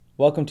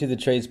Welcome to the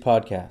Trades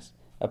Podcast,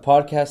 a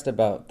podcast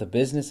about the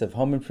business of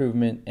home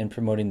improvement and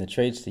promoting the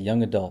trades to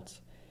young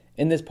adults.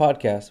 In this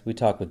podcast, we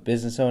talk with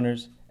business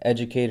owners,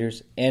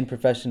 educators, and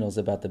professionals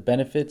about the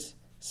benefits,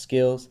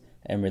 skills,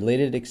 and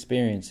related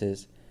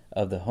experiences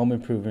of the home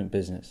improvement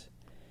business.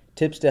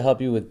 Tips to help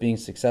you with being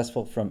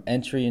successful from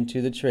entry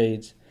into the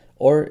trades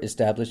or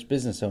established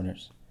business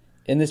owners.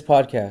 In this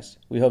podcast,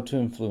 we hope to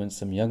influence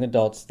some young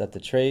adults that the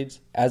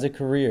trades, as a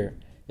career,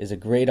 is a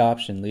great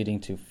option leading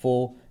to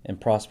full and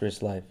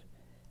prosperous life.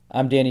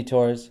 I'm Danny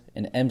Torres,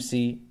 an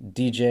MC,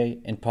 DJ,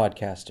 and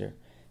podcaster,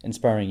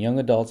 inspiring young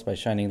adults by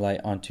shining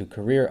light onto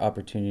career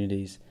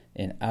opportunities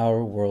in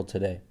our world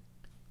today.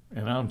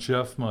 And I'm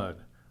Jeff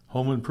Mudd,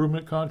 home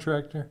improvement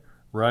contractor,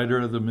 writer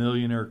of the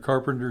Millionaire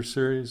Carpenter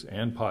series,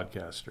 and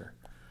podcaster.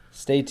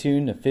 Stay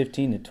tuned to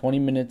 15 to 20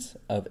 minutes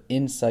of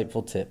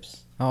insightful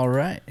tips. All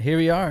right, here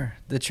we are,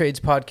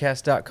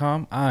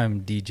 thetradespodcast.com.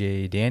 I'm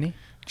DJ Danny.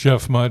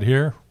 Jeff Mudd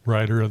here,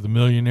 writer of the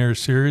Millionaire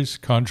series,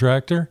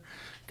 contractor.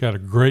 Got a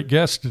great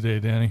guest today,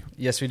 Danny.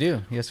 Yes, we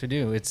do.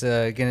 It's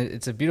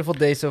it's a beautiful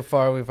day so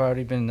far. We've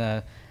already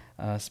been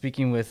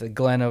speaking with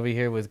Glenn over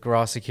here with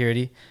Garage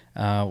Security.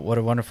 What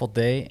a wonderful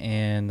day!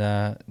 And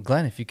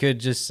Glenn, if you could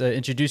just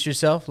introduce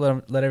yourself,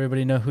 let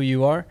everybody know who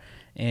you are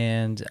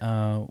and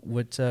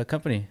what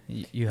company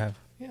you have.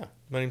 Yeah,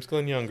 my name's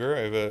Glenn Younger. I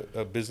have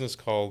a business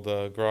called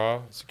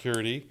Garage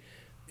Security.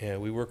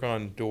 We work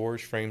on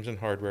doors, frames, and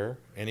hardware,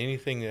 and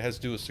anything that has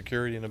to do with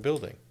security in a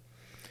building.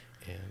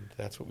 And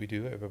that's what we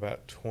do. I have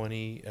about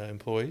 20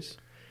 employees,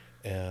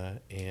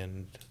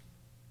 and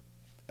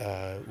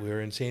we're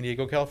in San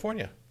Diego,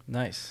 California.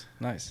 Nice.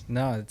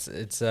 No,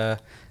 it's a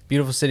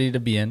beautiful city to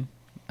be in.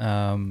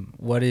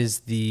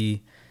 What's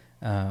the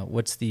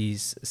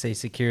say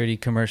security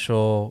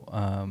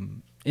commercial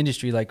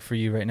industry like for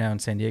you right now in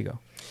San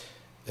Diego?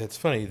 It's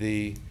funny,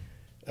 the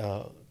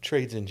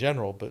trades in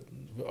general, but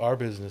our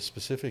business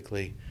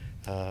specifically,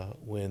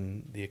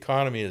 when the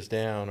economy is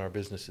down, our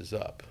business is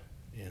up.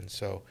 And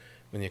so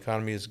when the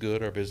economy is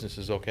good, our business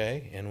is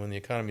okay. And when the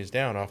economy is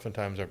down,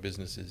 oftentimes our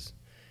business is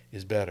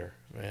better.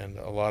 And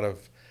a lot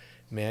of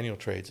manual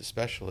trades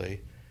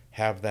especially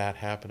have that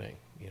happening.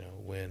 You know,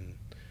 when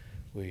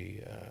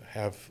we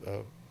have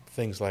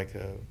things like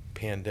a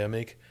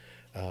pandemic,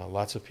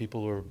 lots of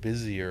people are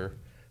busier.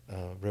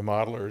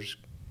 Remodelers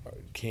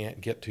can't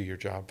get to your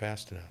job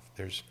fast enough.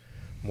 There's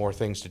more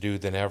things to do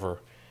than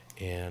ever.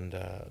 And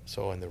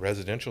so on the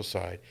residential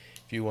side,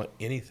 if you want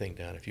anything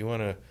done, if you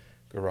want a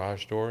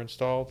garage door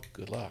installed,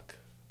 good luck.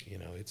 You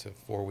know, it's a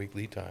 4-week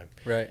lead time.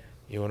 Right.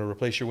 You want to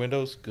replace your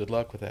windows, good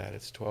luck with that.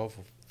 It's 12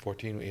 or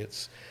 14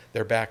 weeks.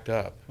 They're backed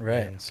up.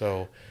 Right. And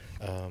so,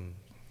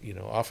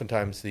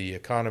 oftentimes the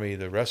economy,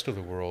 the rest of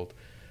the world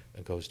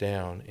goes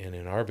down. And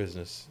in our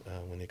business,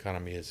 when the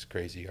economy is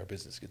crazy, our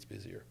business gets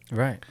busier.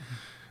 Right.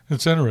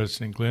 It's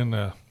interesting, Glenn,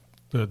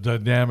 the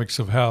dynamics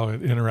of how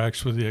it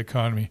interacts with the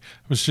economy.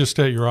 I was just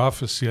at your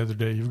office the other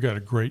day. You've got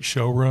a great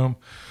showroom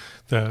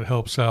that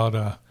helps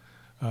out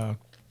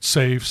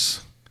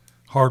safes,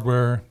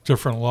 hardware,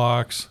 different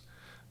locks.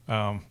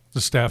 The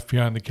staff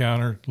behind the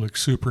counter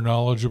looks super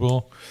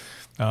knowledgeable.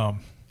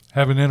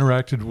 Haven't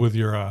interacted with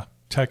your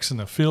techs in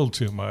the field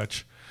too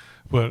much,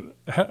 but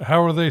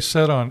how are they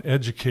set on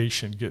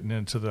education getting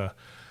into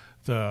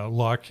the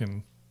lock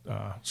and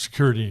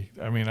security?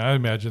 I mean, I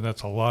imagine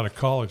that's a lot of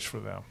college for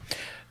them.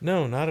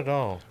 No, not at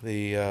all.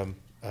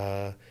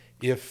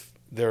 If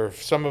there are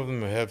some of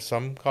them have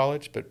some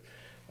college, but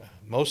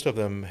most of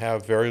them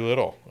have very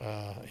little,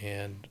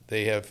 and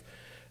they have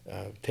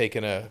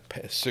taken a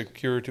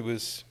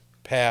circuitous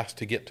path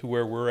to get to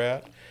where we're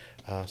at.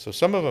 So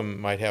some of them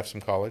might have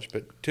some college,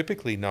 but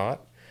typically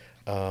not.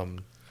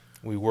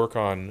 We work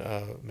on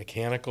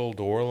mechanical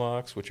door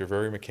locks, which are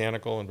very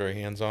mechanical and very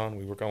hands-on.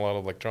 We work on a lot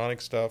of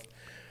electronic stuff,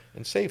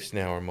 and safes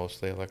now are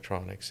mostly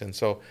electronics. And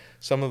so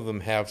some of them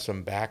have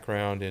some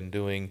background in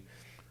doing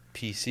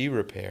PC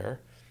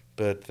repair,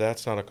 but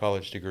that's not a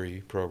college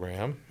degree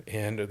program.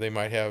 And they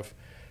might have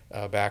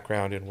a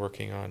background in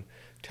working on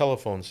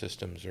telephone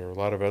systems or a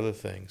lot of other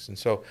things. And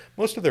so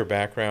most of their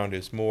background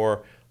is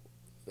more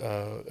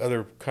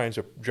other kinds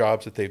of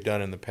jobs that they've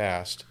done in the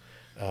past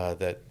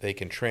that they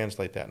can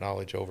translate that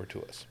knowledge over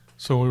to us.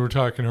 So we were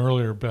talking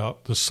earlier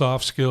about the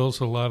soft skills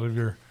a lot of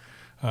your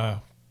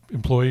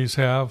employees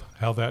have,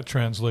 how that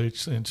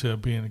translates into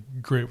being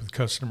great with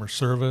customer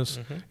service,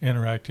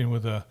 interacting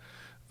with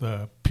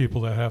the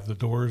people that have the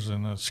doors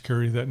and the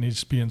security that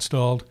needs to be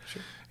installed,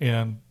 sure,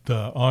 and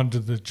the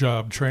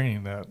on-to-the-job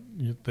training that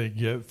they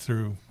get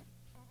through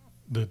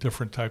the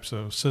different types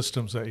of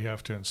systems that you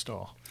have to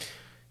install.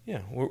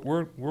 Yeah,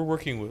 we're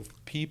working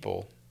with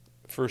people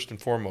first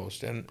and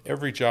foremost, and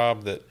every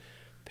job that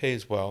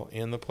pays well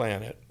in the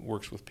planet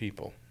works with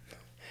people.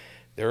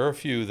 There are a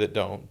few that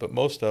don't, but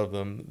most of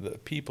them, the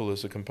people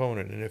is a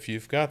component. And if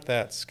you've got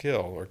that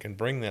skill or can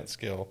bring that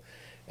skill,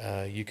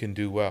 you can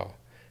do well.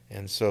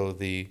 And so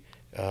the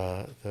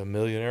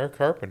millionaire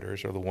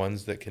carpenters are the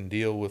ones that can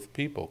deal with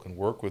people, can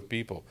work with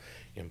people,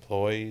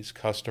 employees,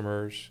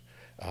 customers,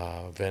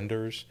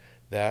 vendors.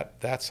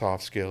 That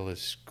soft skill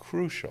is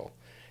crucial.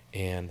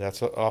 And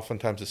that's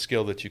oftentimes a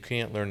skill that you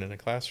can't learn in a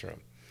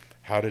classroom,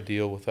 how to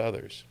deal with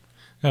others.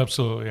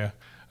 Absolutely, yeah.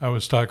 I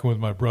was talking with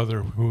my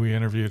brother, who we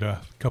interviewed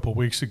a couple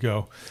weeks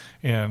ago,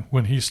 and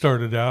when he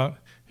started out,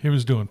 he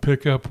was doing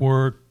pickup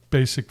work,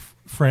 basic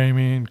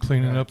framing,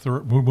 cleaning up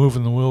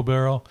moving the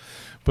wheelbarrow.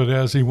 But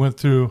as he went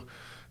through,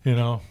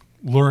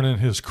 learning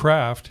his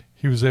craft,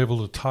 he was able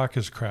to talk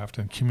his craft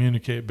and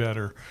communicate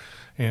better.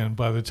 And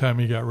by the time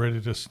he got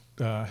ready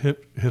to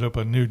hit up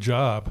a new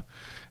job,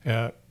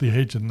 at the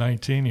age of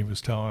 19, he was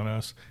telling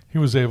us, he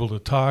was able to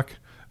talk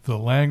the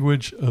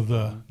language of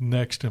the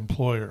next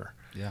employer.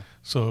 Yeah.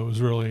 So it was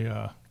really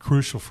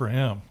crucial for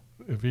him.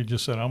 If he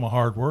just said, I'm a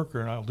hard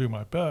worker and I'll do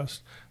my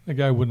best, the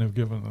guy wouldn't have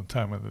given the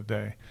time of the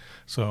day.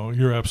 So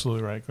you're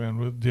absolutely right, Glenn.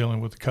 With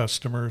dealing with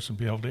customers and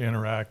being able to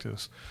interact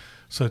is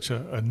such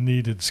a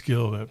needed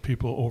skill that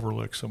people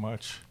overlook so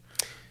much.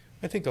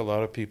 I think a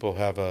lot of people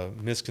have a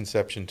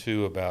misconception,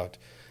 too, about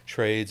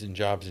trades and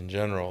jobs in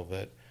general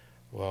that,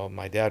 well,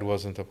 my dad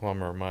wasn't a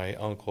plumber, my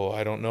uncle,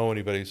 I don't know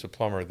anybody who's a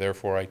plumber,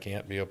 therefore I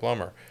can't be a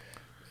plumber.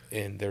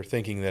 And they're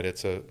thinking that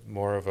it's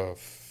more of a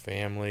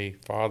family,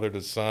 father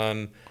to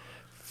son,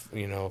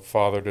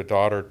 father to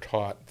daughter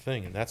taught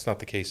thing. And that's not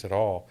the case at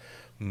all.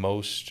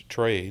 Most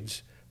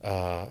trades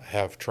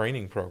have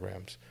training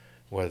programs,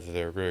 whether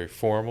they're very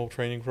formal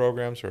training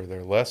programs or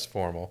they're less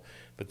formal,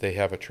 but they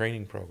have a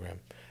training program.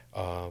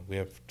 We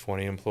have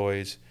 20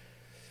 employees.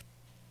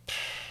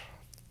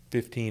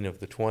 15 of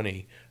the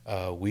 20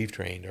 we've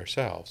trained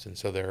ourselves. And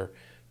so they're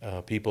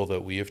people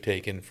that we have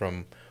taken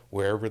from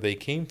wherever they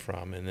came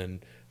from and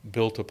then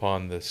built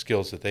upon the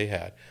skills that they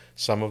had.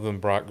 Some of them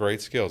brought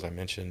great skills. I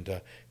mentioned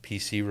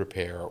PC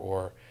repair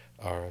or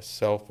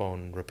cell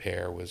phone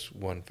repair was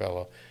one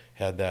fellow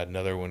had that.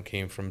 Another one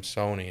came from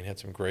Sony and had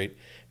some great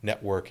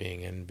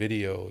networking and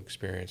video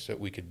experience that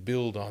we could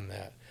build on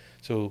that.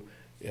 So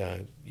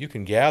you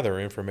can gather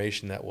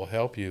information that will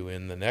help you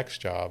in the next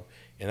job,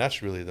 and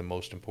that's really the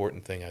most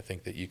important thing I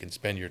think that you can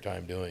spend your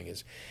time doing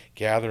is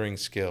gathering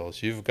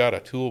skills. You've got a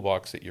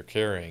toolbox that you're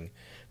carrying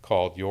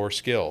called Your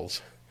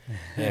Skills,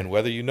 and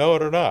whether you know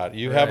it or not,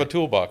 you have a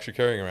toolbox you're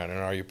carrying around, and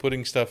are you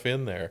putting stuff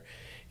in there?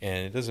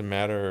 And it doesn't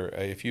matter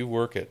if you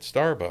work at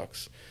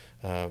Starbucks,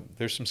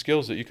 there's some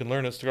skills that you can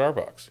learn at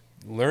Starbucks.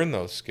 Learn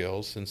those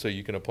skills, and so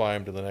you can apply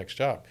them to the next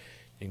job.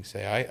 You can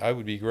say, I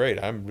would be great.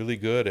 I'm really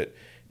good at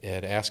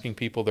asking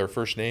people their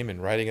first name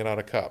and writing it on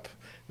a cup.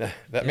 Now,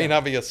 that may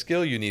not be a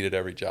skill you need at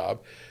every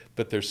job,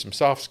 but there's some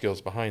soft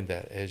skills behind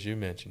that, as you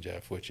mentioned,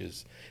 Jeff, which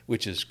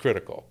is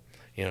critical.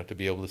 To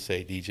be able to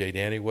say, DJ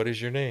Danny, what is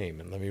your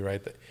name? And let me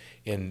write that.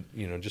 And,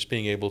 just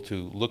being able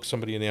to look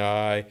somebody in the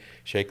eye,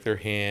 shake their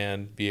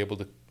hand, be able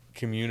to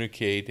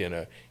communicate in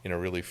a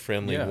really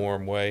friendly,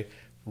 warm way,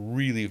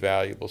 really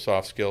valuable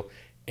soft skill.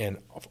 And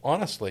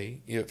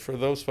honestly, for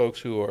those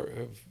folks who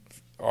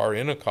are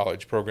in a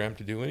college program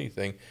to do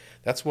anything,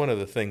 that's one of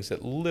the things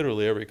that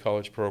literally every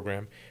college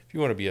program, if you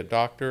want to be a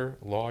doctor,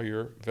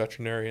 lawyer,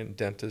 veterinarian,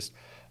 dentist,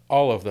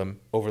 all of them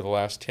over the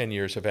last 10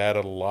 years have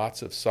added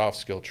lots of soft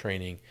skill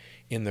training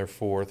in their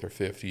 4th or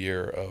 5th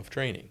year of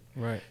training.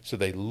 Right. So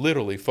they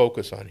literally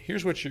focus on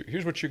here's what you're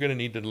going to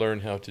need to learn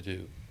how to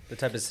do. The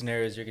type of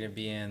scenarios you're going to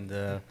be in,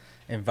 the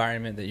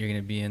environment that you're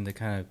going to be in, the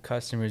kind of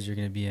customers you're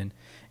going to be in.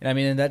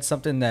 And that's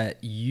something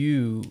that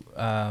you,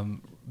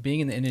 being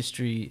in the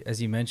industry,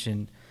 as you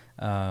mentioned,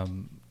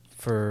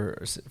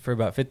 for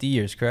about 50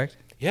 years, correct?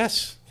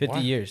 Yes. 50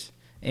 years.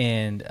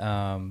 And,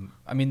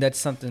 that's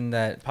something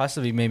that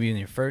possibly maybe in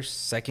your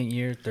first, second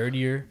year, third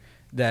year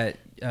that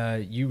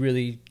you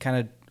really kind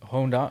of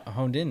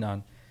honed in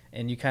on,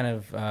 and you kind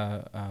of,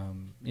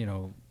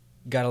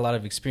 got a lot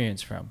of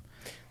experience from.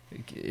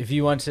 If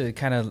you want to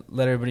kind of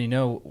let everybody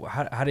know,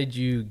 how did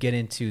you get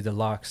into the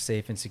lock,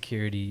 safe, and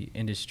security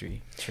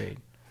industry trade?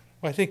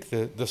 Well, I think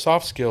the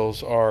soft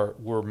skills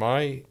were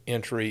my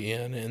entry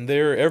in, and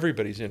they're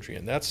everybody's entry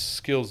in. That's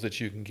skills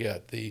that you can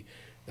get, the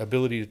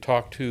ability to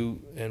talk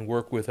to and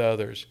work with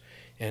others.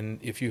 And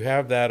if you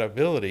have that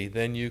ability,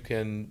 then you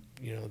can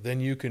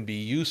be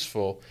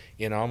useful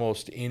in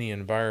almost any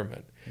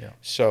environment. Yeah.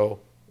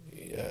 So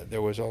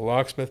there was a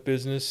locksmith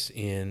business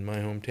in my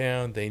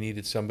hometown. They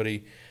needed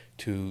somebody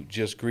to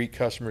just greet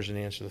customers and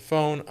answer the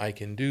phone. I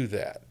can do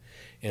that.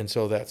 And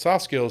so that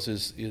soft skills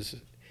is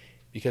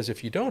because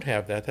if you don't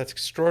have that, that's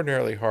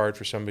extraordinarily hard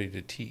for somebody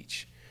to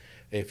teach.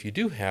 If you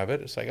do have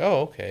it, it's like,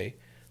 oh, okay,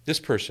 this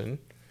person,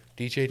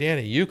 DJ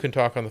Danny, you can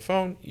talk on the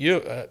phone.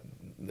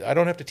 I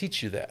don't have to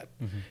teach you that.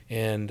 Mm-hmm.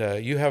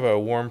 And you have a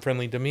warm,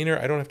 friendly demeanor.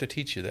 I don't have to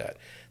teach you that.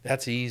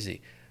 That's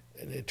easy.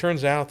 And it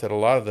turns out that a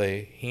lot of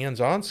the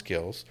hands-on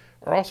skills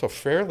are also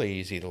fairly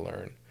easy to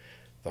learn.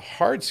 The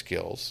hard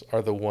skills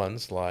are the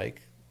ones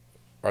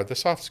are the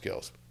soft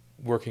skills,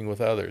 working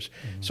with others.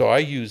 Mm-hmm. So I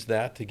used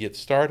that to get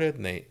started,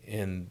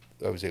 and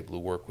I was able to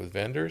work with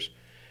vendors.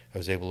 I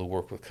was able to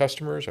work with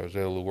customers. I was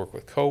able to work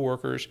with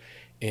coworkers,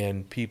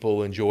 and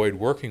people enjoyed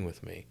working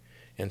with me.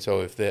 And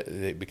so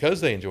because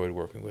they enjoyed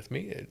working with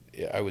me,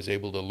 I was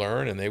able to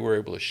learn, and they were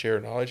able to share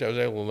knowledge. I was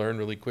able to learn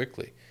really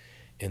quickly.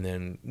 And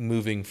then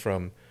moving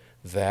from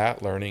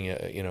that, learning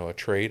a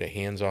trade, a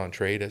hands-on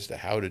trade as to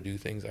how to do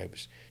things. I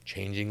was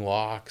changing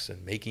locks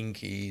and making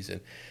keys and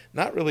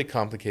not really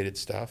complicated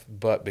stuff.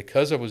 But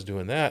because I was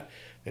doing that,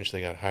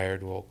 eventually got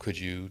hired. Well, could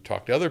you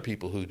talk to other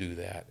people who do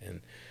that?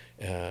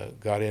 And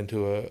got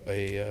into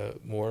a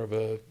more of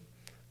a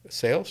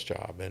sales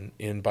job.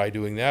 And by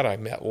doing that, I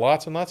met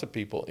lots and lots of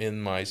people in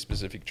my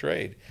specific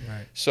trade.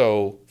 Right.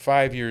 So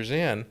 5 years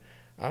in,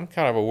 I'm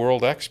kind of a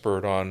world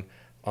expert on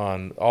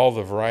all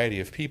the variety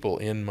of people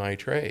in my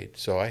trade.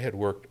 So I had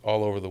worked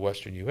all over the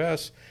Western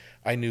U.S.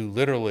 I knew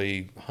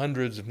literally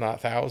hundreds, if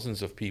not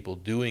thousands, of people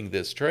doing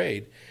this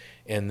trade.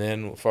 And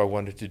then if I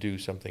wanted to do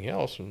something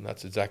else, and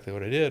that's exactly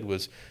what I did,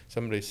 was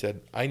somebody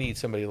said, I need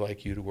somebody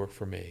like you to work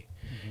for me.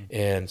 Mm-hmm.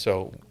 And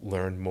so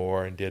learned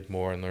more and did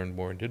more and learned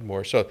more and did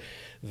more. So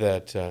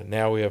that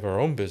now we have our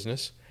own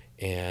business,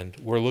 and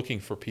we're looking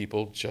for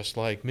people just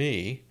like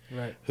me,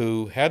 right,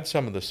 who had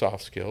some of the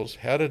soft skills,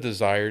 had a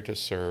desire to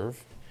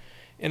serve.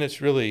 And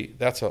it's really,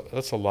 that's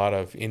a lot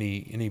of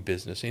any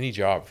business, any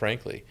job,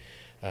 frankly.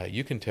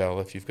 You can tell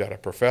if you've got a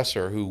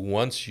professor who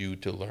wants you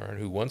to learn,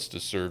 who wants to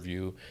serve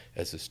you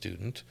as a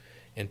student,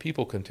 and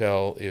people can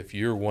tell if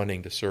you're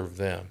wanting to serve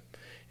them.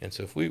 And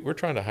so if we're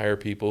trying to hire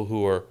people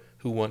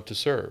who want to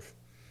serve,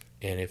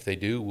 and if they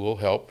do, we'll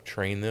help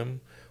train them.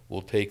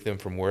 We'll take them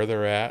from where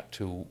they're at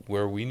to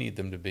where we need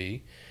them to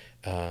be.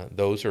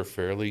 Those are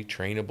fairly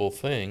trainable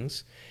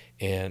things,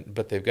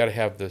 but they've got to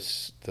have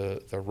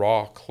the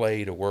raw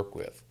clay to work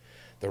with,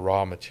 the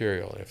raw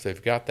material. And if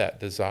they've got that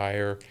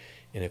desire,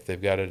 and if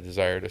they've got a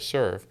desire to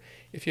serve,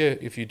 if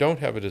you don't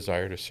have a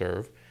desire to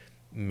serve,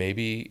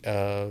 maybe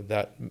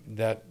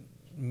that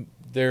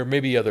there may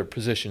be other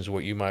positions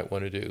what you might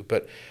want to do.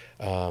 But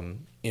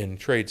in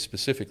trade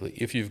specifically,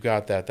 if you've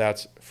got that,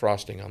 that's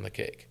frosting on the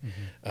cake.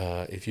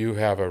 Mm-hmm. If you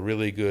have a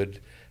really good,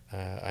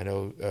 I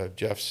know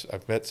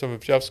I've met some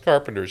of Jeff's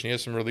carpenters, and he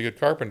has some really good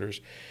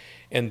carpenters.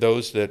 And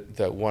those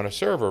that want to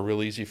serve are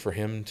real easy for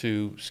him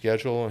to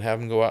schedule and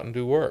have them go out and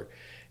do work.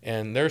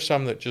 And there's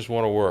some that just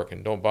want to work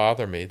and don't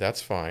bother me.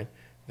 That's fine.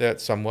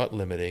 That's somewhat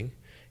limiting.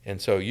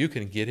 And so you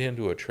can get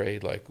into a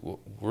trade like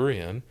we're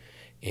in,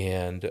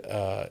 and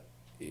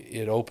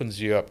it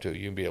opens you up to,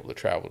 you can be able to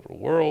travel the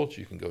world.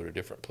 You can go to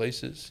different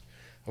places.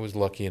 I was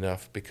lucky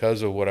enough,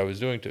 because of what I was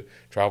doing, to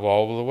travel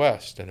all over the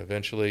West, and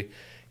eventually,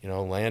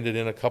 landed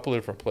in a couple of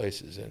different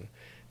places, and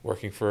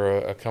working for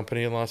a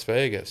company in Las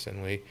Vegas.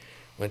 And we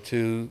went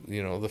to,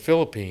 the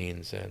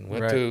Philippines, and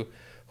went to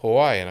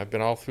Hawaii, and I've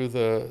been all through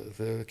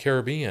the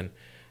Caribbean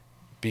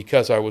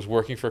because I was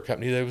working for a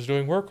company that was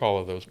doing work all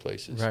of those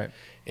places. Right.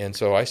 And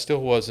so I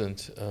still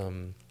wasn't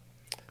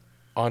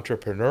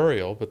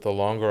entrepreneurial, but the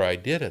longer I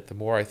did it, the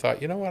more I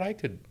thought, I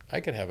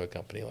could have a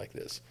company like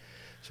this.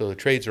 So the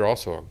trades are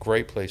also a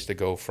great place to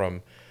go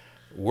from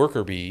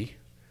worker bee,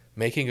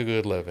 making a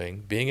good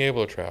living, being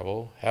able to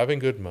travel, having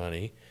good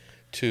money,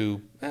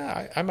 to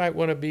I might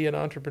want to be an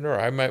entrepreneur.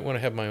 I might want to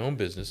have my own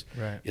business.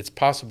 Right. It's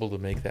possible to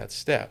make that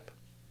step.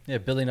 Yeah,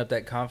 building up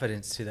that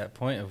confidence to that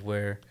point of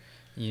where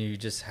you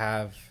just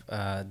have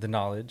the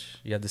knowledge,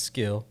 you have the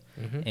skill,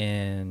 mm-hmm.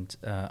 and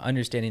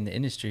understanding the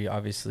industry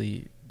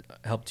obviously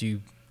helped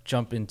you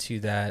jump into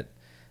that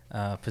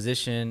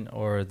position,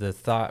 or the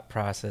thought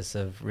process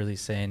of really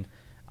saying,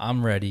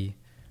 I'm ready,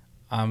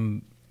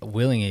 I'm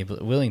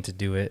willing to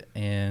do it,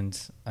 and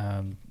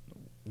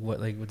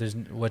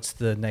what's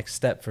the next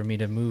step for me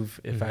to move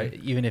if mm-hmm.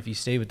 Even if you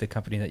stay with the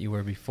company that you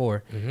were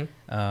before,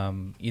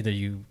 mm-hmm. Either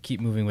you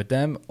keep moving with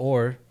them,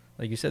 or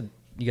like you said,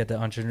 you got the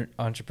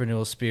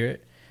entrepreneurial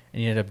spirit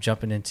and you end up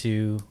jumping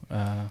into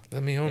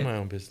let me own my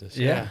own business.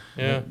 Yeah,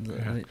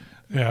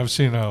 I've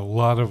seen a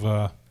lot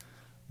of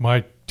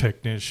my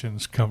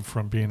technicians come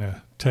from being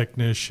a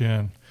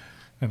technician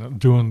and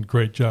doing a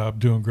great job,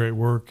 doing great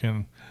work,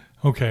 and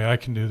okay, I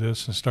can do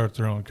this, and start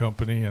their own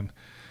company, and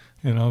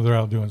they're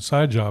out doing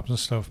side jobs and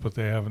stuff, but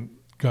they haven't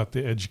got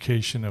the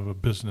education of a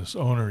business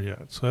owner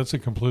yet. So that's a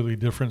completely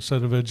different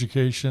set of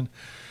education,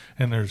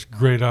 and there's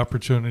great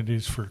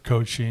opportunities for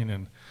coaching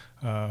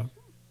and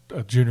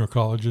junior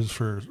colleges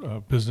for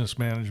business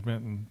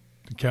management and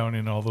accounting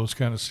and all those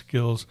kind of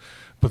skills.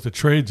 But the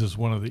trades is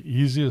one of the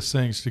easiest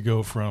things to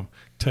go from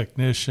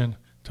technician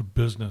to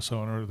business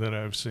owner that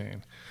I've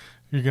seen.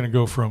 You're going to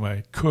go from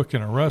a cook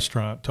in a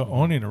restaurant to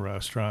owning a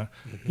restaurant.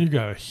 Mm-hmm. You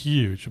got a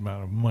huge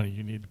amount of money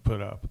you need to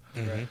put up,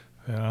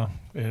 mm-hmm.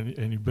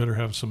 And you better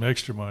have some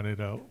extra money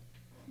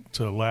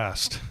to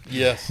last.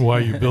 Yes,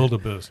 while you build a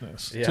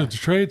business. Yeah. So the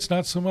trade's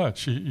not so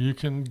much. You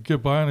can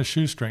get by on a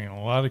shoestring in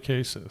a lot of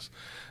cases,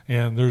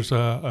 and there's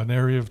an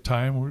area of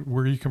time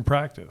where you can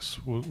practice.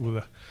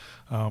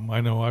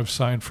 I know I've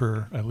signed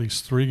for at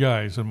least 3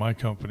 guys in my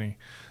company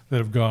that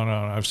have gone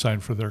on. I've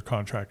signed for their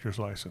contractor's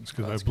license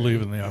because I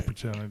believe in the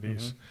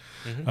opportunities.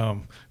 Mm-hmm.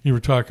 Mm-hmm. You were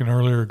talking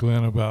earlier,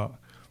 Glenn, about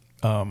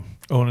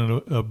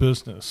owning a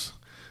business.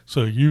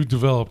 So you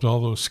developed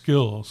all those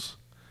skills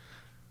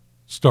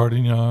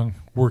starting young,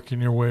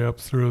 working your way up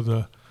through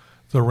the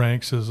the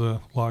ranks as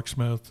a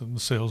locksmith and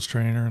sales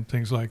trainer and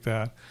things like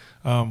that.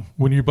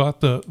 When you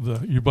bought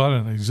you bought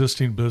an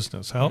existing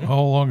business. How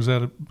long has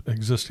that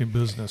existing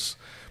business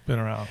been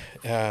around?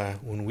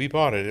 When we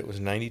bought it, it was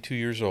 92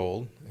 years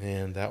old,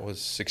 and that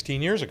was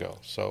 16 years ago.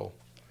 So,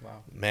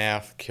 Wow.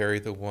 math, carry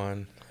the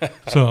one.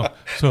 So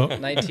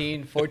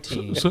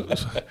 1914.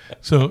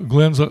 so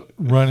Glenn's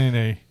running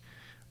a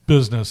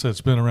business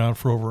that's been around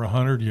for over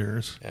 100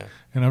 years. Yeah.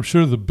 And I'm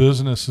sure the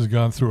business has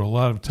gone through a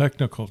lot of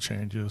technical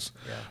changes.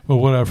 Yeah. But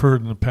what I've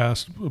heard in the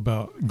past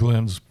about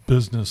Glenn's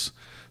business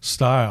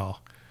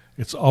style,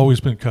 it's always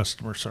been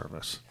customer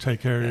service.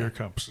 Take care of your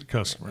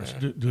customers.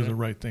 Do the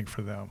right thing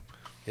for them.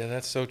 Yeah,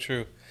 that's so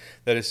true.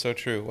 That is so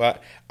true. Well,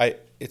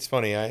 it's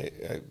funny. I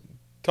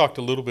talked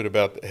a little bit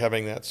about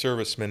having that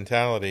service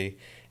mentality,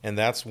 and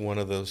that's one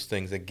of those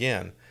things.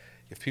 Again,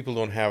 if people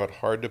don't have it,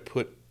 hard to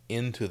put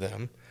into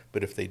them,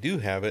 but if they do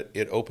have it,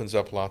 it opens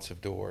up lots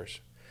of doors.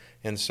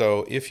 And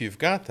so if you've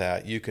got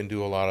that, you can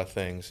do a lot of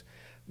things,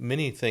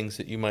 many things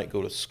that you might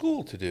go to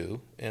school to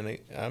do, and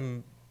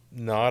I'm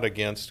not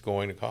against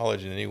going to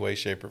college in any way,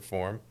 shape, or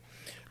form,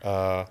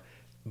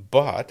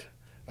 but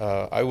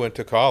I went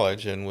to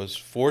college and was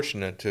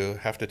fortunate to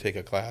have to take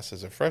a class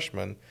as a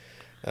freshman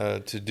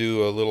to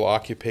do a little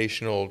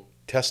occupational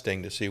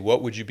testing to see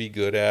what would you be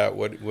good at,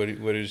 what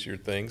is your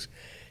things,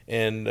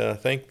 and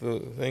thank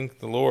the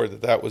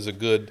Lord that was a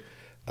good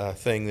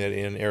thing that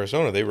in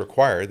Arizona they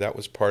required. That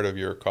was part of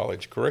your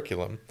college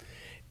curriculum,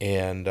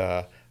 and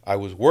I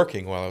was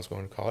working while I was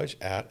going to college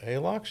at a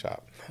lock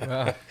shop.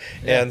 Wow.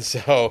 And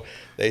so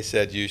they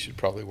said, you should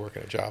probably work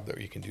in a job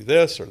that you can do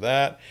this or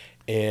that.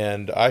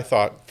 And I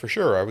thought for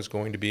sure I was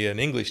going to be an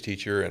English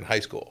teacher in high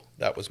school.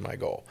 That was my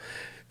goal.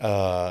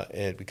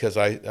 And because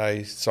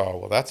I saw,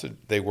 well,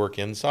 they work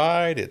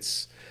inside.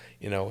 It's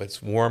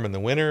warm in the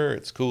winter.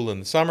 It's cool in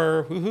the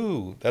summer.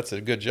 Woohoo! That's a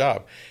good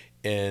job.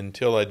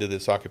 Until I did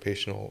this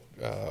occupational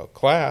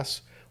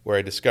class where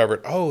I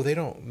discovered,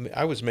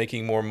 I was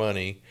making more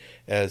money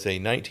as a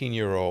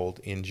 19-year-old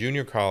in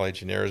junior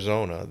college in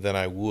Arizona than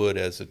I would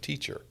as a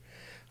teacher.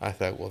 I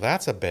thought, well,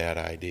 that's a bad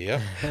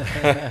idea.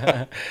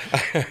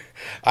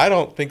 I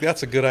don't think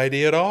that's a good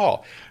idea at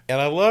all.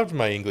 And I loved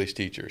my English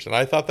teachers, and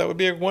I thought that would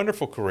be a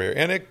wonderful career,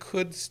 and it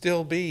could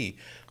still be.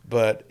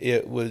 But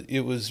it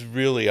was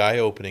really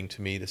eye-opening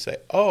to me to say,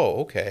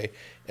 oh, okay,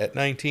 at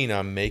 19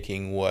 I'm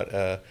making what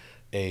a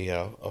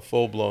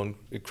full-blown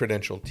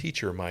credentialed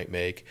teacher might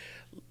make.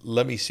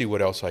 Let me see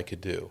what else I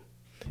could do.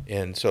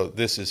 And so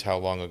this is how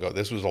long ago.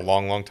 This was a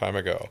long, long time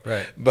ago.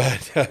 Right.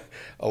 But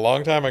a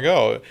long time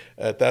ago,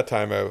 at that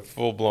time, a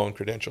full-blown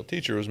credentialed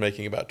teacher was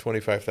making about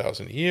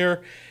 $25,000 a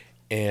year,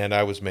 and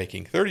I was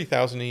making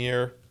 $30,000 a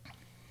year.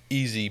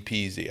 Easy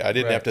peasy. I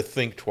didn't have to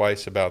think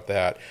twice about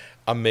that.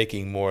 I'm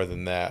making more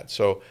than that.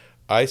 So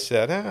I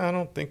said, I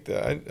don't think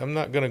that. I'm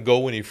not going to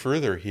go any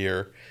further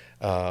here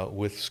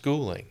with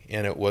schooling.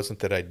 And it wasn't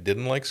that I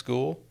didn't like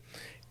school.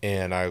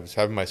 And I was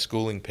having my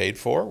schooling paid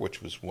for,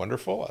 which was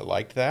wonderful. I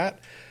liked that.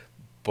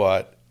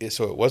 But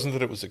so it wasn't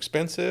that it was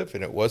expensive,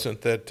 and it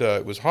wasn't that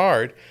it was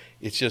hard.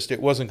 It's just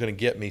it wasn't going to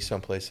get me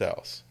someplace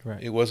else.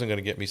 Right. It wasn't going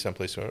to get me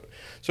someplace else.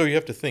 So you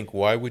have to think,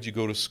 why would you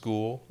go to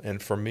school?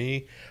 And for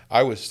me,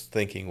 I was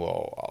thinking,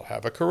 well, I'll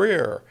have a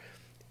career.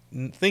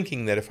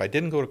 Thinking that if I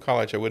didn't go to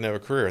college, I wouldn't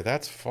have a career.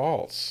 That's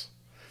false.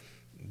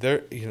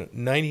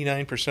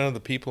 99% of the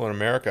people in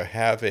America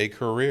have a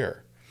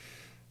career.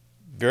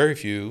 Very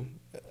few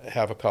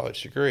have a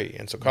college degree.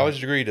 And so college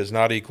degree does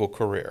not equal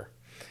career.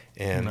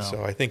 And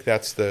so I think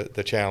that's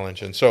the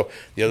challenge. And so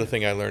the other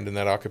thing I learned in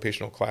that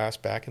occupational class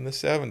back in the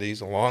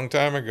 70s, a long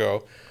time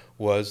ago,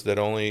 was that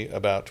only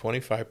about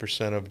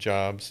 25% of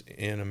jobs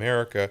in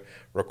America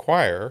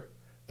require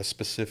a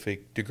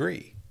specific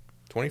degree.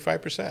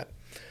 25%.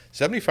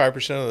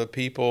 75% of the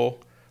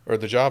people or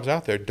the jobs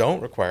out there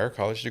don't require a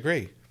college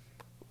degree.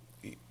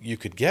 You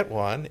could get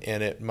one,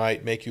 and it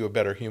might make you a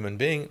better human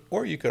being,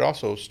 or you could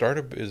also start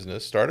a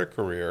business, start a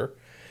career,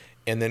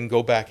 and then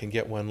go back and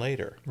get one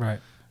later. Right.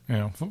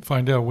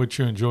 Find out what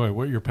you enjoy,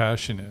 what your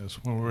passion is,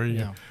 where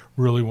you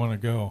really want to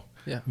go.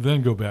 Yeah.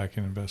 Then go back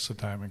and invest the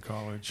time in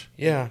college.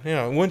 Yeah.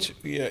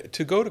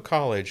 To go to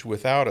college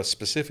without a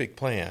specific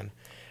plan,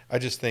 I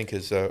just think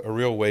is a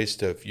real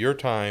waste of your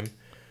time,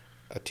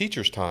 a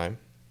teacher's time,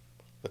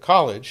 the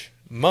college,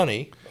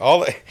 money,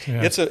 all that.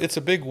 Yeah. It's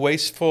a big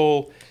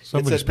wasteful.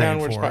 Somebody's it's a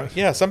downward paying for it.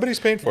 Yeah, somebody's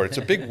paying for it. It's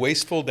a big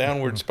wasteful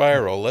downward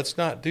spiral. Let's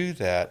not do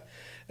that.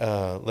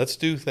 Let's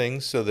do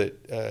things so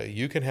that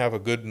you can have a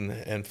good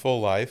and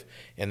full life,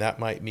 and that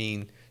might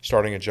mean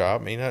starting a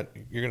job. You're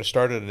going to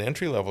start at an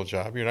entry-level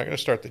job. You're not going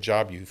to start the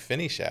job you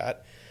finish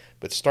at,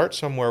 but start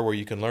somewhere where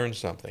you can learn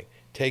something.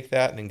 Take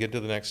that and then get to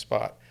the next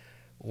spot.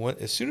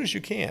 As soon as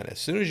you can, as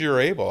soon as you're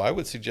able, I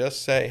would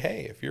suggest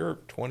hey, if you're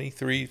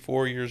 23,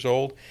 4 years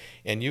old,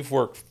 and you've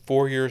worked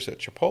 4 years at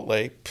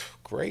Chipotle,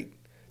 great.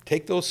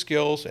 Take those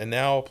skills and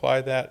now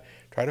apply that.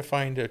 Try to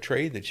find a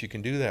trade that you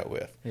can do that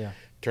with. Yeah.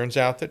 Turns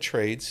out that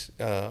trades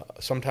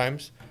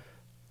sometimes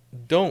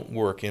don't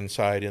work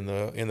inside in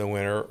the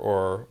winter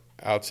or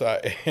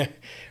outside.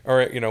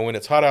 Or, when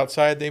it's hot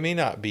outside, they may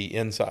not be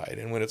inside.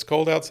 And when it's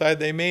cold outside,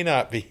 they may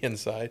not be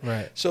inside.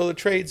 Right. So the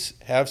trades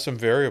have some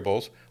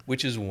variables,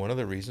 which is one of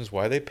the reasons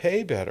why they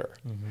pay better.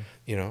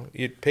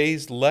 It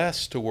pays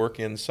less to work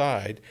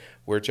inside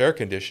where it's air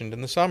conditioned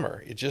in the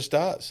summer. It just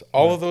does.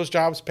 All of those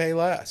jobs pay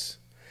less.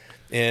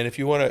 And if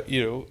you want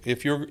to,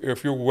 if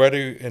you're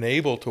ready and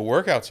able to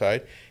work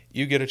outside,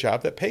 you get a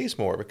job that pays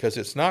more because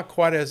it's not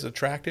quite as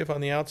attractive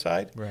on the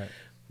outside. Right.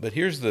 But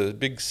here's the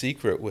big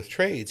secret with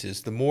trades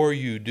is the more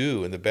you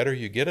do and the better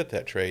you get at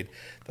that trade,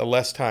 the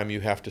less time you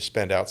have to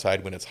spend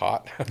outside when it's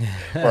hot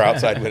or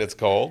outside when it's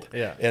cold.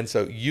 Yeah. And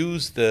so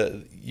use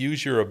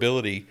your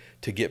ability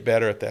to get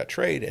better at that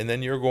trade, and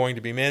then you're going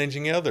to be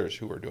managing others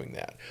who are doing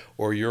that,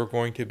 or you're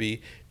going to be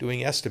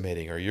doing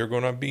estimating, or you're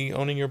going to be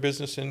owning your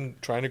business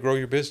and trying to grow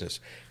your business,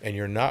 and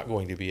you're not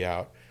going to be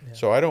out. Yeah.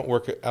 So I don't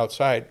work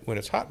outside when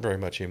it's hot very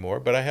much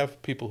anymore, but I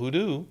have people who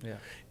do,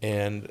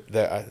 and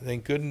that I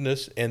thank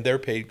goodness, and they're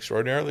paid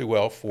extraordinarily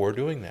well for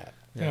doing that.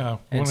 Yeah.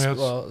 And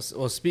well,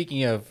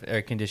 speaking of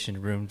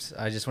air-conditioned rooms,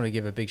 I just want to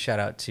give a big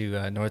shout-out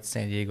to North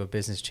San Diego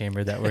Business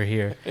Chamber that we're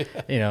here.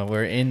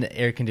 We're in the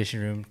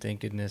air-conditioned room,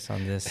 thank goodness,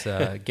 on this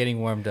getting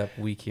warmed up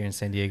week here in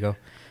San Diego.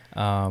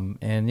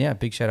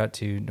 Big shout-out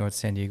to North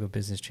San Diego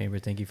Business Chamber.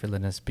 Thank you for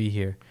letting us be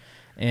here.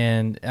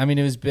 And, I mean,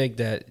 it was big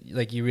that,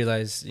 like, you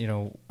realize,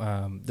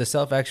 the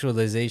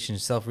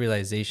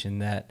self-realization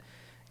that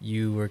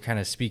you were kind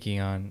of speaking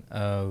on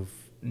of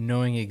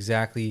knowing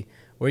exactly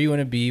where you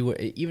want to be,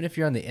 even if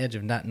you're on the edge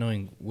of not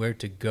knowing where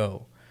to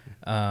go,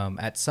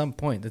 at some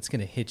point that's going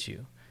to hit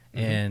you.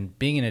 Mm-hmm. And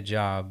being in a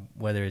job,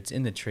 whether it's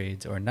in the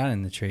trades or not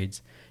in the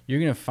trades,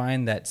 you're going to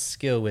find that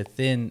skill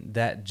within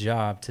that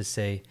job to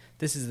say,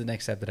 this is the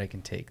next step that I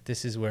can take.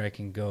 This is where I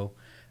can go.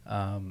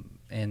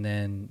 And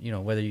then,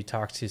 whether you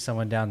talk to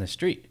someone down the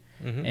street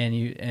and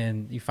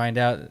you find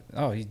out,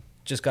 oh, you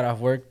just got off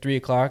work,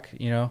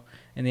 3:00,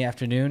 in the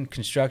afternoon,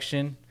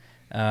 construction,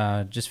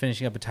 just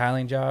finishing up a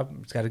tiling job.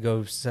 It's got to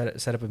go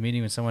set up a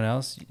meeting with someone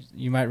else.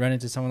 You might run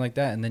into someone like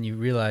that, and then you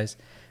realize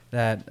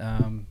that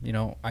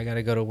I got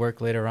to go to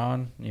work later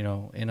on,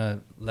 in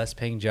a less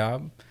paying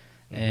job,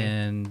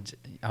 and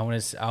I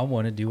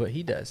want to do what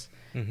he does.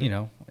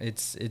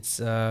 It's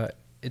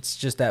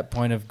just that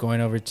point of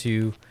going over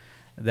to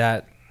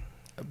that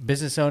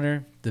business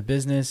owner, the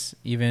business,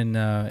 even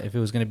if it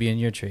was going to be in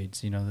your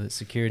trades, the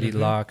security,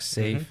 lock,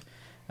 safe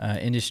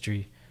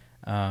industry.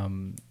 I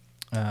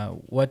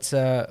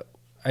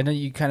know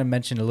you kind of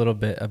mentioned a little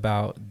bit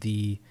about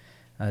the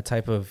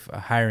type of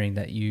hiring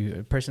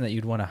a person that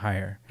you'd want to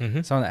hire,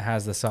 someone that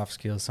has the soft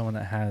skills, someone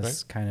that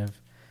has kind of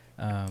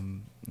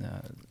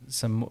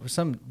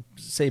some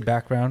say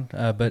background,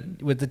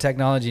 but with the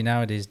technology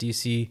nowadays, do you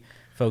see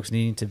folks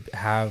needing to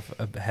have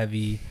a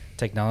heavy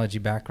technology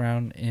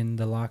background in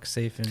the lock,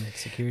 safe, and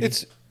security?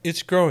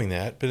 It's growing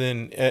that, but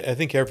then I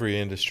think every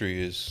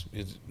industry is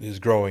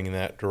growing in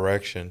that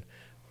direction.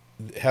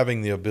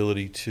 Having the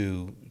ability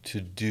to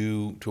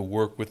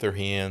work with their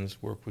hands,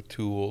 work with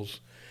tools.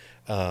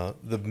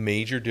 The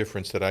major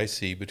difference that I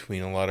see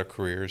between a lot of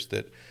careers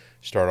that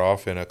start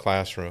off in a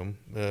classroom,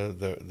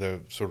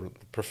 the sort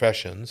of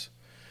professions,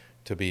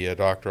 to be a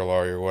doctor, a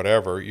lawyer,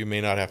 whatever, you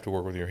may not have to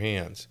work with your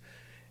hands.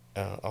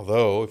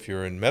 Although if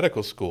you're in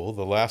medical school,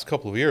 the last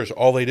couple of years,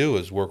 all they do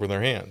is work with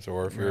their hands.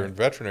 Or if you're in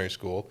veterinary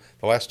school,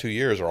 the last 2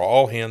 years are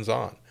all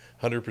hands-on,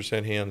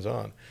 100%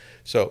 hands-on.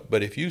 So,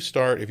 but if you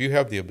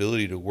have the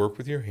ability to work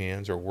with your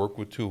hands or work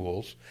with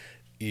tools,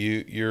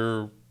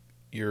 your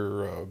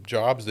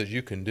jobs that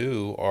you can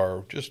do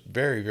are just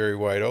very, very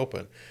wide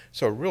open.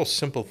 So real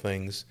simple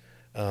things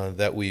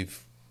that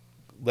we've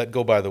let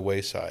go by the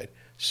wayside.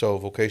 So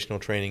vocational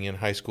training in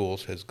high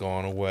schools has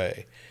gone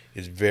away.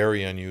 It's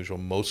very unusual.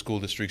 Most school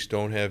districts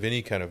don't have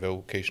any kind of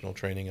vocational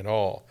training at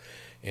all.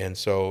 And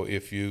so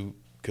if you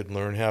could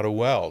learn how to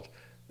weld,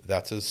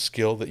 that's a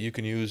skill that you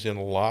can use in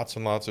lots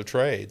and lots of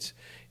trades.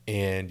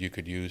 And you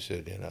could use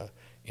it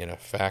in a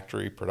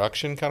factory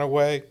production kind of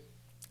way.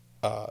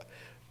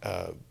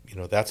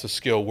 That's a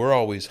skill we're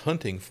always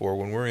hunting for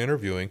when we're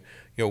interviewing.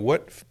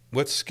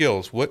 What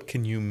skills? What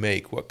can you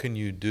make? What can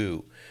you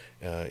do?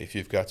 If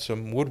you've got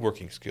some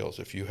woodworking skills,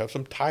 if you have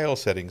some tile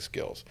setting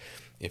skills,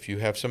 if you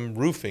have some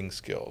roofing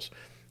skills,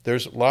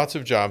 there's lots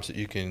of jobs that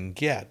you can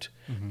get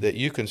that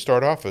you can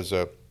start off as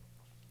a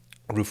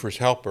roofer's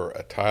helper,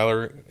 a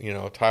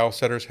tile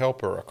setter's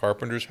helper, a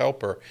carpenter's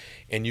helper,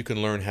 and you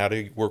can learn how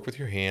to work with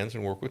your hands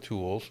and work with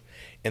tools,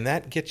 and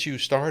that gets you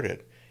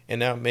started. And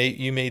now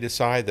you may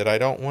decide that I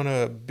don't want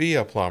to be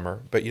a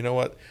plumber, but you know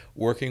what?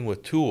 Working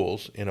with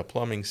tools in a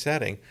plumbing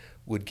setting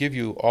would give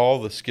you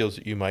all the skills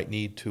that you might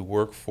need to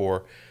work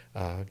for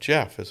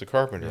Jeff as a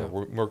carpenter,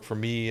 work for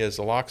me as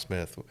a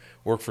locksmith,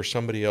 work for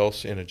somebody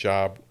else in a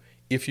job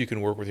if you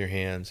can work with your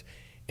hands.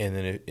 And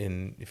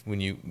then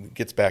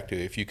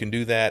if you can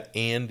do that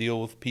and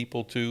deal with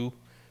people too,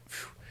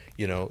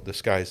 the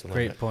sky's the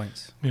limit. Great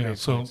points. Yeah, Great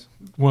so points.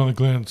 one of the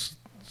Glenn's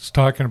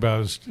talking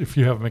about is if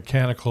you have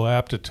mechanical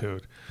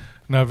aptitude.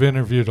 And I've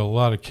interviewed a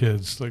lot of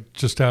kids, like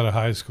just out of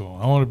high school.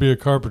 I want to be a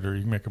carpenter.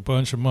 You can make a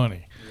bunch of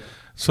money.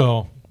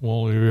 So,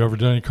 well, have you ever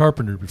done any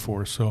carpentry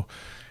before? So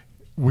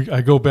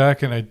I go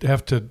back and I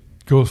have to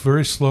go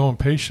very slow and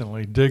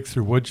patiently dig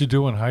through what'd you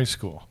do in high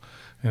school,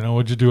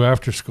 what'd you do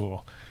after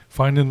school,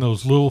 finding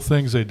those little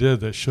things they did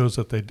that shows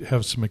that they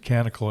have some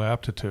mechanical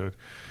aptitude.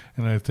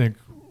 And I think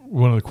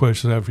one of the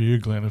questions I have for you,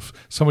 Glenn, if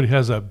somebody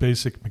has that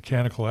basic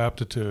mechanical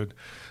aptitude,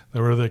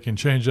 that where they can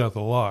change out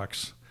the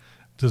locks,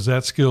 does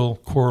that skill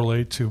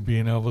correlate to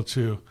being able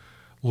to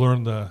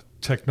learn the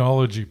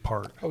technology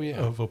part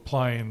of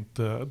applying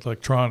the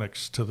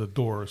electronics to the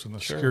doors and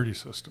the security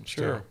systems?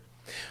 Sure.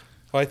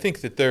 Well, I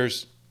think that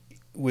there's,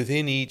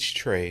 within each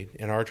trade,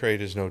 and our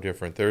trade is no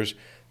different, there's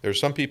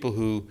some people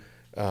who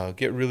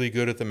get really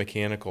good at the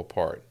mechanical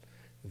part.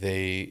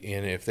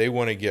 And if they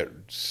want to get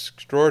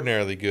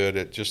extraordinarily good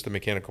at just the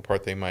mechanical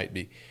part, they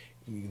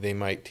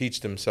might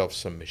teach themselves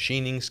some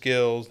machining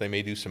skills. They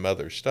may do some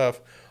other stuff,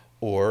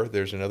 or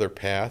there's another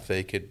path.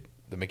 The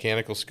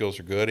mechanical skills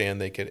are good, and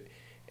they could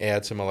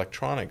add some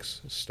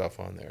electronics stuff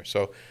on there.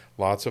 So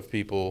lots of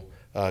people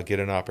get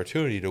an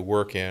opportunity to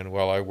work in.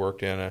 Well, I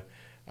worked at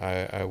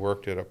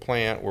a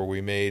plant where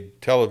we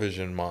made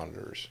television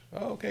monitors.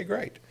 Oh, okay,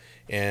 great.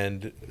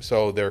 And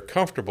so they're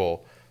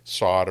comfortable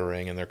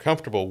soldering, and they're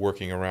comfortable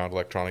working around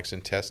electronics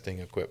and testing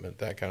equipment,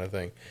 that kind of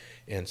thing.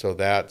 And so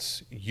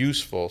that's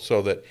useful,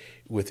 so that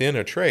within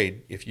a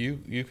trade, if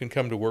you can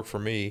come to work for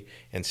me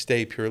and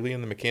stay purely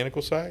in the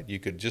mechanical side, you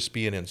could just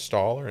be an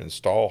installer,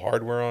 install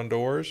hardware on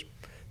doors.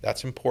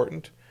 That's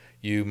important.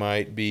 You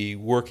might be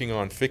working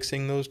on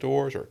fixing those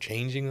doors or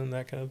changing them,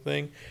 that kind of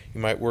thing.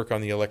 You might work on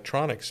the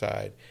electronic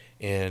side,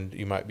 and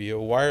you might be a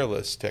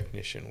wireless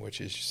technician, which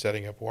is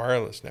setting up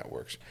wireless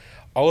networks.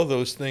 All of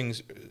those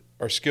things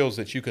are skills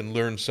that you can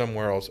learn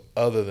somewhere else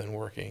other than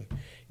working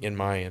in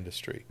my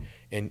industry.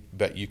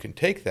 But you can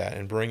take that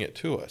and bring it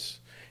to us.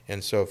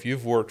 And so if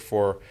you've worked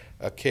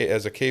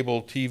as a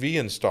cable TV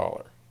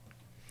installer,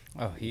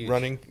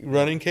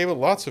 running cable,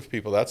 lots of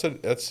people,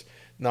 that's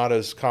not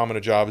as common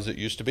a job as it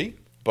used to be,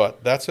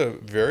 but that's a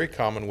very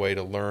common way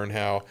to learn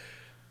how.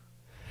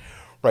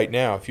 Right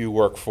now, if you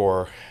work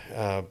for,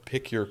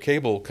 pick your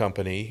cable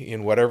company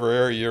in whatever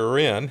area you're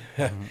in,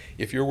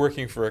 if you're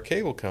working for a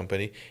cable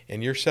company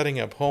and you're setting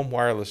up home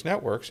wireless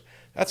networks,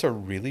 that's a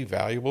really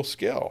valuable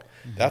skill.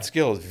 Mm-hmm. That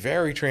skill is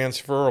very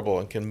transferable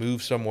and can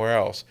move somewhere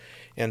else.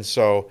 And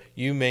so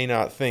you may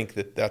not think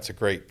that that's a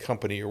great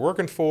company you're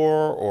working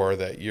for, or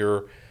that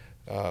you're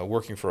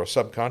working for a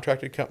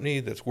subcontracted company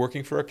that's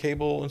working for a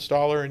cable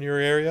installer in your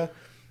area,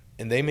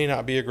 and they may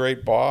not be a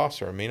great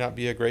boss or may not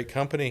be a great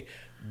company.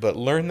 But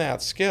learn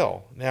that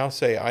skill. Now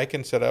say, I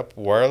can set up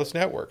wireless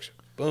networks.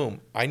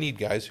 Boom. I need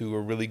guys who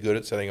are really good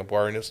at setting up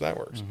wireless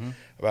networks. Mm-hmm.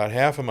 About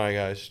half of my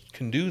guys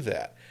can do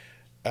that.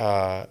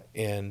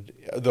 And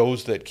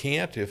those that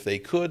can't, if they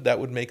could, that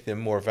would make them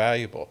more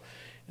valuable.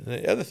 And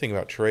the other thing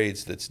about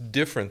trades that's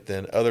different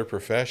than other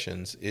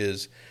professions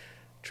is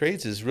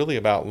trades is really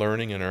about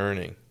learning and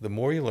earning. The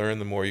more you learn,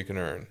 the more you can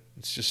earn.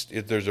 It's just,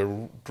 there's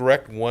a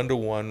direct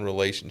one-to-one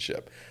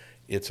relationship.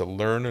 It's a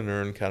learn and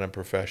earn kind of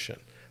profession.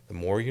 The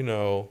more you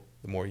know,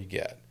 the more you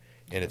get.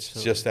 And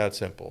it's just that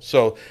simple.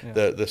 So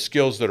the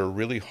skills that are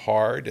really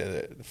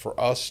hard for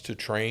us to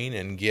train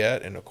and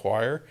get and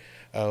acquire,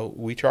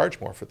 we charge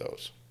more for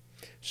those.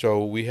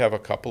 So we have a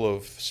couple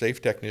of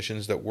safe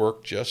technicians that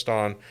work just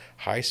on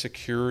high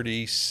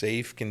security,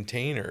 safe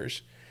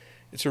containers.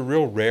 It's a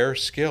real rare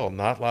skill.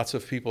 Not lots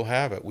of people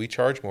have it. We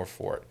charge more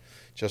for it.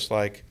 Just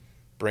like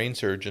brain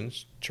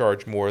surgeons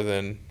charge more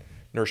than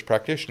nurse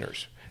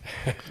practitioners.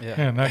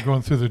 Yeah, not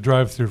going through the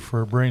drive-through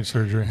for brain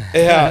surgery.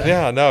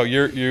 No,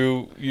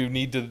 you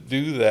need to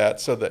do that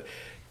so that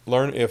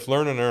learn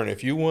and earn.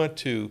 If you want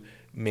to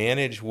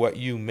manage what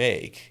you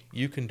make,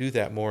 you can do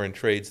that more in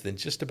trades than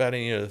just about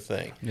any other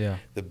thing. Yeah,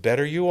 the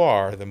better you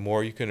are, the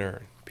more you can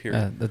earn.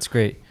 Period. That's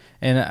great,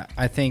 and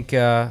I think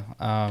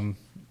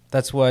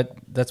that's what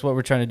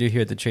we're trying to do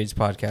here at the Trades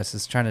Podcast,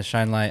 is trying to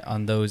shine light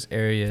on those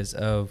areas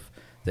of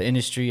the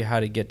industry, how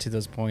to get to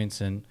those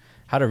points, and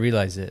how to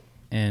realize it.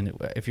 And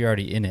if you're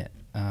already in it,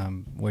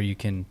 where you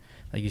can,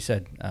 like you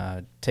said,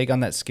 take on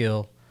that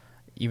skill,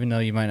 even though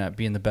you might not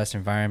be in the best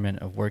environment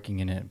of working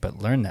in it, but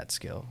learn that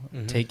skill,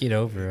 take it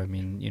over. I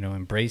mean,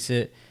 embrace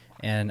it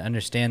and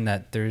understand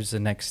that there's a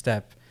next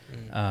step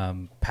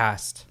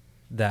past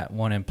that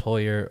one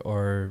employer,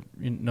 or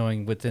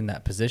knowing within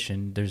that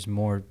position, there's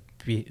more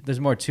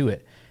to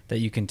it that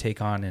you can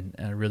take on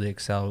and really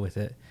excel with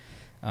it.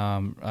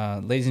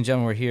 Ladies and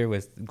gentlemen, we're here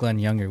with Glenn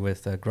Younger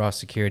with Gross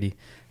Security,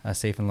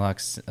 Safe and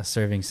Locks,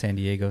 serving San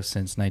Diego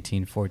since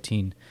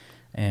 1914.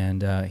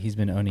 And he's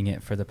been owning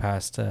it for the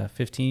past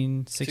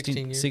 16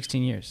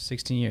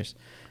 years.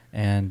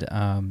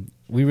 And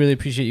we really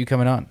appreciate you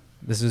coming on.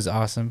 This is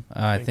awesome.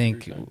 I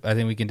think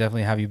we can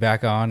definitely have you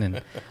back on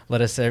and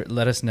let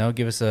us know.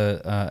 Give us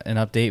an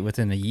update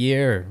within a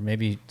year, or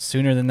maybe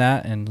sooner than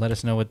that, and let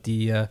us know what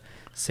the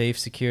safe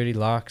security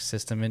lock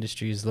system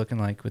industry is looking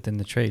like within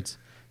the trades.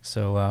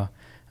 So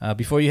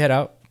before you head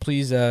out,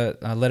 please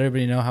let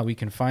everybody know how we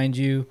can find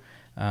you,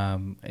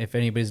 if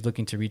anybody's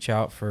looking to reach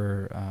out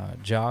for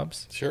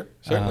jobs. Sure,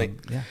 certainly.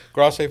 Yeah.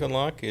 Gross Safe and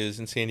Lock is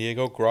in San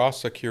Diego,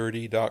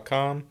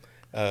 grosssecurity.com.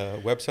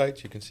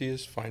 Websites, you can see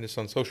us, find us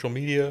on social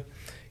media.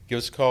 Give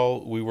us a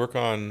call. We do work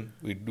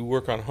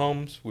on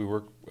homes. We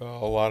work a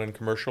lot in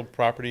commercial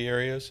property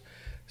areas.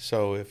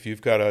 So if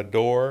you've got a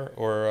door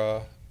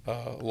or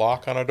a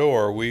lock on a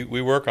door, we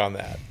work on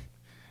that.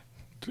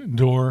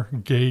 Door,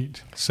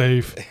 gate,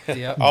 safe.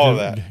 Yep. All of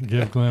that.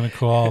 Give Glenn a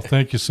call.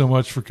 Thank you so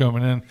much for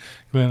coming in.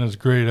 Glenn, it's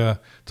great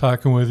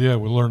talking with you.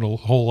 We learned a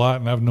whole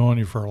lot, and I've known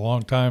you for a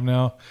long time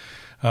now.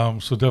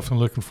 So definitely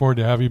looking forward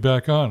to have you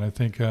back on. I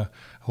think a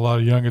lot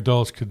of young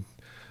adults could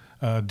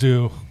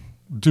do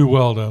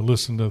well to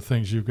listen to the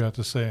things you've got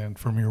to say and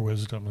from your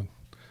wisdom. And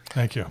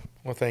thank you.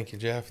 Well, thank you,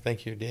 Jeff.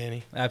 Thank you,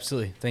 Danny.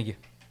 Absolutely. Thank you.